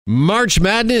March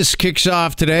Madness kicks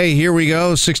off today. Here we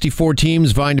go. 64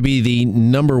 teams vying to be the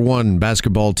number one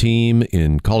basketball team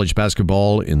in college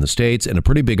basketball in the States, and a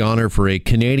pretty big honor for a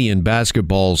Canadian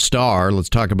basketball star. Let's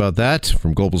talk about that.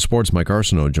 From Global Sports, Mike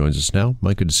Arsenault joins us now.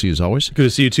 Mike, good to see you as always. Good to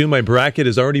see you too. My bracket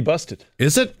is already busted.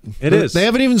 Is it? It is. They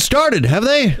haven't even started, have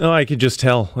they? Oh, I could just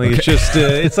tell. Like, okay.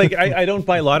 It's like I don't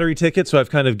buy lottery tickets, so I've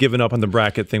kind of given up on the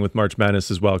bracket thing with March Madness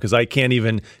as well, because I can't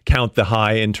even count the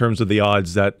high in terms of the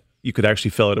odds that you could actually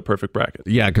fill out a perfect bracket.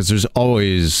 Yeah, because there's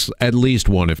always at least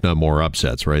one, if not more,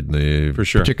 upsets, right? For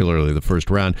sure. Particularly the first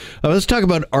round. Let's talk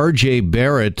about R.J.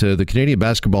 Barrett, the Canadian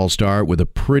basketball star, with a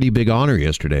pretty big honor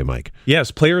yesterday, Mike. Yes,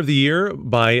 Player of the Year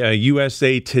by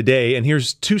USA Today. And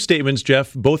here's two statements,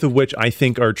 Jeff, both of which I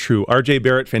think are true. R.J.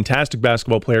 Barrett, fantastic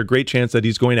basketball player. Great chance that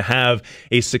he's going to have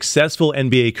a successful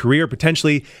NBA career,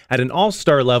 potentially at an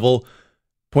all-star level.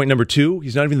 Point number two,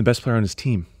 he's not even the best player on his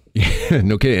team.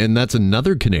 Okay, and that's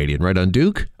another Canadian, right, on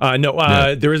Duke?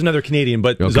 No, there is another Canadian,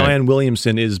 but okay. Zion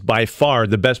Williamson is by far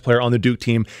the best player on the Duke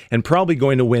team and probably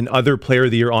going to win other Player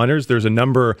of the Year honors. There's a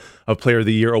number of Player of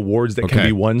the Year awards that can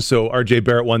be won. So RJ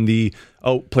Barrett won the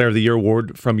Player of the Year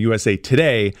award from USA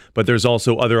Today, but there's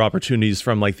also other opportunities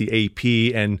from like the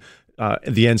AP and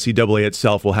the NCAA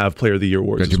itself will have Player of the Year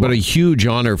awards. Gotcha. But a huge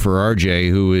honor for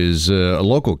RJ, who is a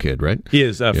local kid, right? He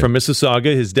is from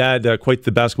Mississauga. His dad, quite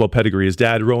the basketball pedigree. His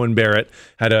dad, Rowan Barrett,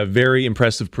 had a very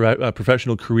impressive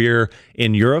professional career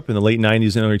in Europe in the late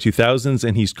 90s and early 2000s,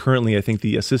 and he's currently, I think,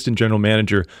 the assistant general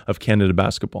manager of Canada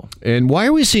Basketball. And why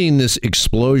are we seeing this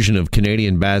explosion of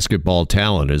Canadian basketball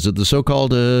talent? Is it the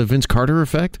so-called Vince Carter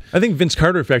effect? I think Vince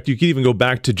Carter effect, you could even go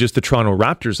back to just the Toronto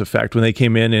Raptors effect when they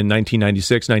came in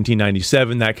 1996, 1997.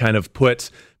 That kind of put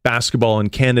basketball in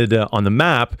Canada on the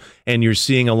map, and you're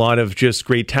seeing a lot of just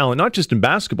great talent, not just in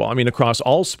basketball. I mean, across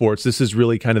all sports, this is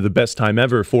really kind of the best time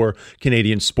ever for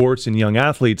Canadian sports and young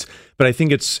athletes. But I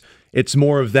think it's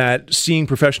more of that seeing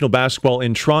professional basketball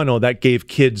in Toronto that gave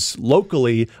kids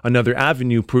locally another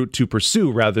avenue to pursue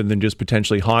rather than just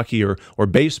potentially hockey or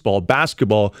baseball.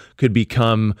 Basketball could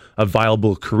become a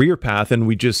viable career path. And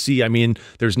we just see, I mean,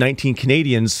 there's 19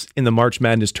 Canadians in the March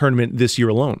Madness tournament this year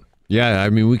alone. Yeah, I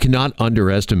mean, we cannot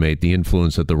underestimate the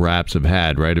influence that the Raps have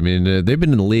had, right? I mean, they've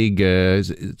been in the league,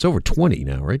 it's over 20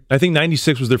 now, right? I think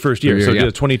 96 was their first year, so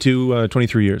 22,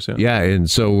 23 years. Yeah,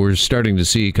 and so we're starting to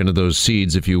see kind of those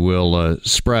seeds, if you will,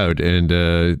 sprout, and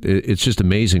it's just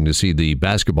amazing to see the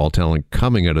basketball talent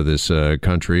coming out of this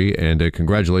country, and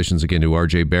congratulations again to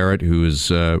R.J. Barrett, who is,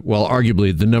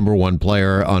 arguably the number one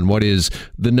player on what is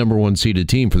the number one seeded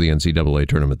team for the NCAA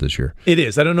tournament this year. It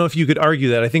is. I don't know if you could argue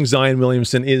that. I think Zion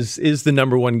Williamson is the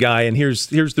number one guy, and here's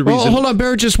the reason. Well, hold on,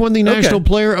 Barrett just won the National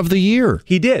Player of the Year.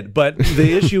 He did, but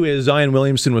the issue is Zion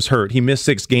Williamson was hurt. He missed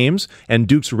 6 games, and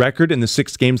Duke's record in the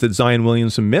 6 games that Zion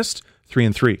Williamson missed,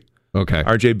 3-3. Okay.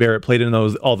 RJ Barrett played in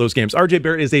all those games. RJ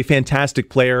Barrett is a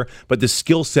fantastic player, but the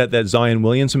skill set that Zion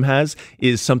Williamson has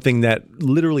is something that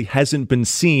literally hasn't been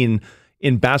seen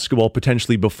in basketball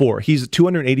potentially before. He's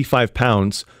 285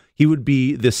 pounds. He would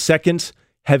be the second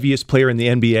heaviest player in the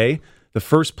NBA. The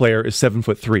first player is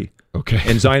 7'3". Okay.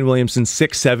 And Zion Williamson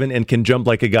 6'7" and can jump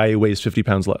like a guy who weighs 50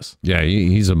 pounds less. Yeah,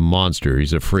 he's a monster.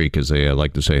 He's a freak, as they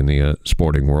like to say in the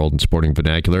sporting world and sporting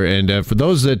vernacular. And for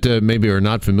those that maybe are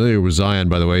not familiar with Zion,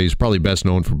 by the way, he's probably best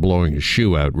known for blowing his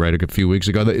shoe out, right, a few weeks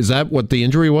ago. Is that what the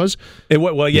injury was?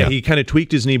 Yeah, he kind of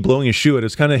tweaked his knee blowing his shoe out.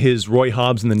 It's kind of his Roy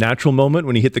Hobbs in The Natural moment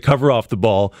when he hit the cover off the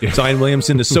ball. Yeah. Zion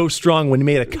Williamson is so strong when he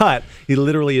made a cut, he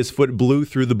literally, his foot blew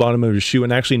through the bottom of his shoe.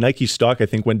 And actually, Nike stock, I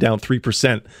think, went down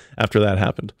 3% after that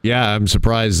happened. Yeah, I'm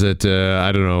surprised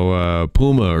that,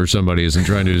 Puma or somebody isn't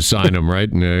trying to sign him,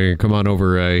 right? And come on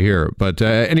over here. But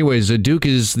anyways, Duke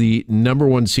is the number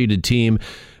one seeded team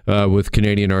with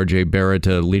Canadian R.J. Barrett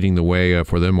leading the way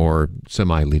for them, or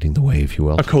semi-leading the way, if you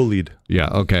will. A co-lead. Yeah,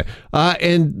 okay.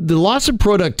 And the loss of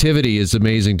productivity is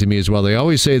amazing to me as well. They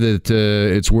always say that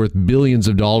it's worth billions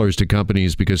of dollars to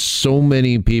companies because so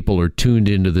many people are tuned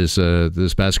into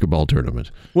this basketball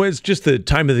tournament. Well, it's just the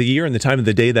time of the year and the time of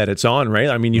the day that it's on, right?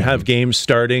 I mean, you have games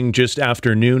starting just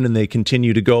after noon and they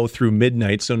continue to go through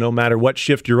midnight. So no matter what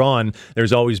shift you're on,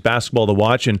 there's always basketball to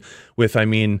watch. And with,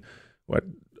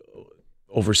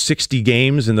 over 60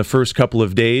 games in the first couple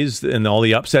of days and all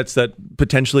the upsets that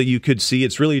potentially you could see,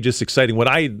 it's really just exciting.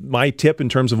 My tip in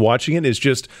terms of watching it is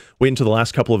just wait until the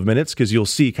last couple of minutes because you'll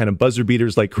see kind of buzzer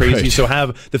beaters like crazy. Right.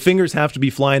 So the fingers have to be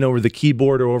flying over the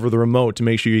keyboard or over the remote to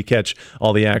make sure you catch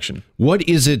all the action. What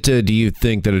is it, do you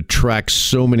think, that attracts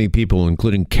so many people,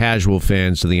 including casual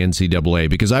fans, to the NCAA?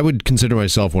 Because I would consider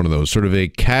myself one of those, sort of a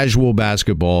casual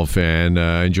basketball fan.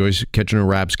 Enjoys catching a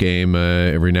Raps game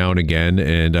every now and again.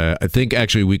 And I think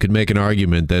actually we could make an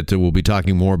argument that we'll be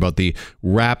talking more about the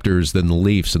Raptors than the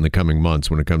Leafs in the coming months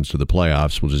when it comes to the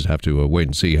playoffs. We'll just have to wait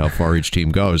and see how far each team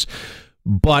goes.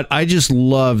 But I just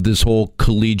love this whole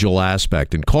collegial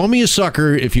aspect. And call me a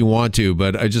sucker if you want to,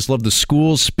 but I just love the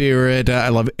school spirit. I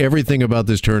love everything about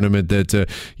this tournament that,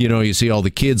 you see all the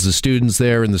kids, the students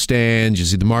there in the stands. You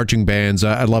see the marching bands.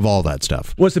 I love all that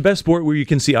stuff. Well, it's the best sport where you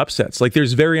can see upsets. Like,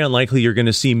 there's very unlikely you're going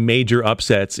to see major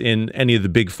upsets in any of the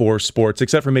big four sports,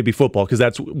 except for maybe football, because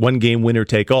that's one game, winner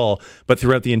take all. But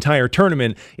throughout the entire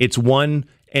tournament, it's one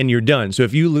and you're done. So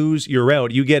if you lose, you're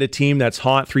out. You get a team that's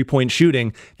hot, 3-point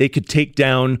shooting, they could take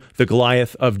down the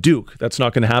Goliath of Duke. That's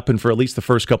not going to happen for at least the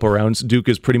first couple of rounds. Duke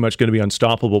is pretty much going to be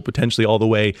unstoppable, potentially all the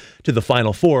way to the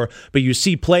Final Four. But you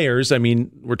see players, I mean,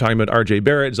 we're talking about RJ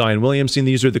Barrett, Zion Williamson,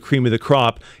 these are the cream of the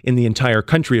crop in the entire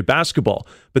country of basketball.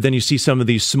 But then you see some of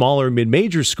these smaller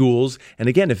mid-major schools, and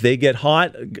again, if they get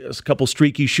hot, a couple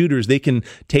streaky shooters, they can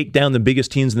take down the biggest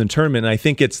teams in the tournament. And I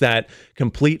think it's that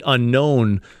complete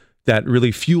unknown that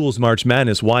really fuels March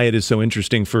Madness, why it is so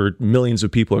interesting for millions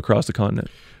of people across the continent.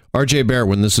 RJ Barrett,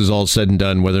 when this is all said and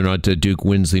done, whether or not Duke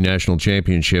wins the national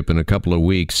championship in a couple of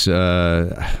weeks,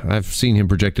 I've seen him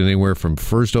projected anywhere from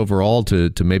first overall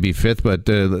to maybe fifth, but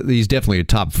he's definitely a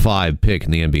top 5 pick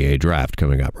in the NBA draft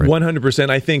coming up, right? 100%.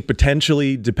 I think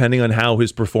potentially, depending on how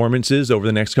his performance is over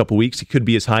the next couple of weeks, he could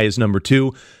be as high as number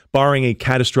 2. Barring a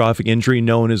catastrophic injury,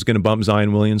 no one is going to bump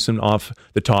Zion Williamson off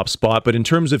the top spot. But in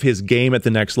terms of his game at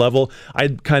the next level,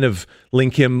 I'd kind of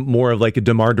link him more of like a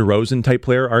DeMar DeRozan type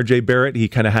player, RJ Barrett. He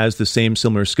kind of has the same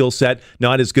similar skill set.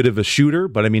 Not as good of a shooter,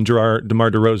 but I mean, DeMar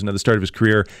DeRozan at the start of his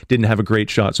career didn't have a great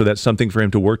shot, so that's something for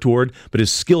him to work toward. But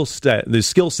his skill set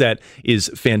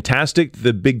is fantastic.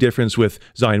 The big difference with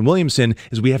Zion Williamson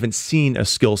is we haven't seen a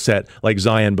skill set like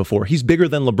Zion before. He's bigger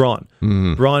than LeBron.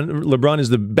 LeBron is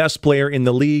the best player in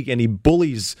the league, and he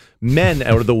bullies men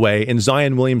out of the way, and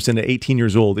Zion Williamson at 18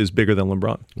 years old is bigger than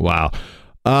LeBron. Wow.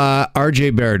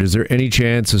 RJ Barrett, is there any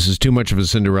chance, this is too much of a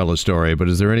Cinderella story, but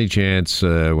is there any chance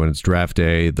when it's draft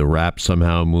day, the Raps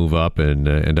somehow move up and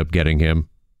end up getting him?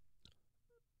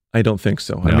 I don't think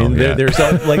so. I mean, there's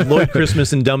like Lloyd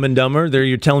Christmas and Dumb and Dumber.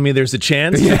 You're telling me there's a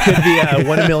chance it could be a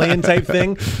 1 million type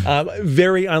thing.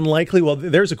 Very unlikely. Well,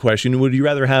 there's a question. Would you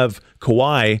rather have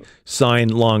Kawhi sign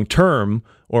long term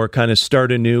or kind of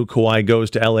start anew? Kawhi goes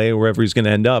to LA or wherever he's going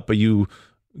to end up, but you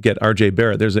get RJ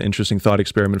Barrett. There's an interesting thought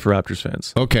experiment for Raptors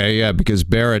fans. Okay, yeah, because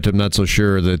Barrett, I'm not so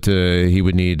sure that he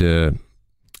would need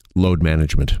load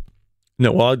management.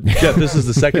 No, well, Jeff, this is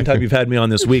the second time you've had me on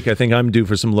this week. I think I'm due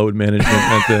for some load management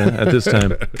at this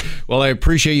time. Well, I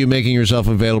appreciate you making yourself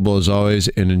available as always,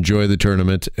 and enjoy the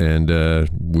tournament, and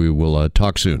we will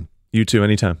talk soon. You too,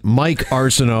 anytime. Mike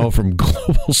Arsenault from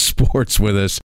Global Sports with us.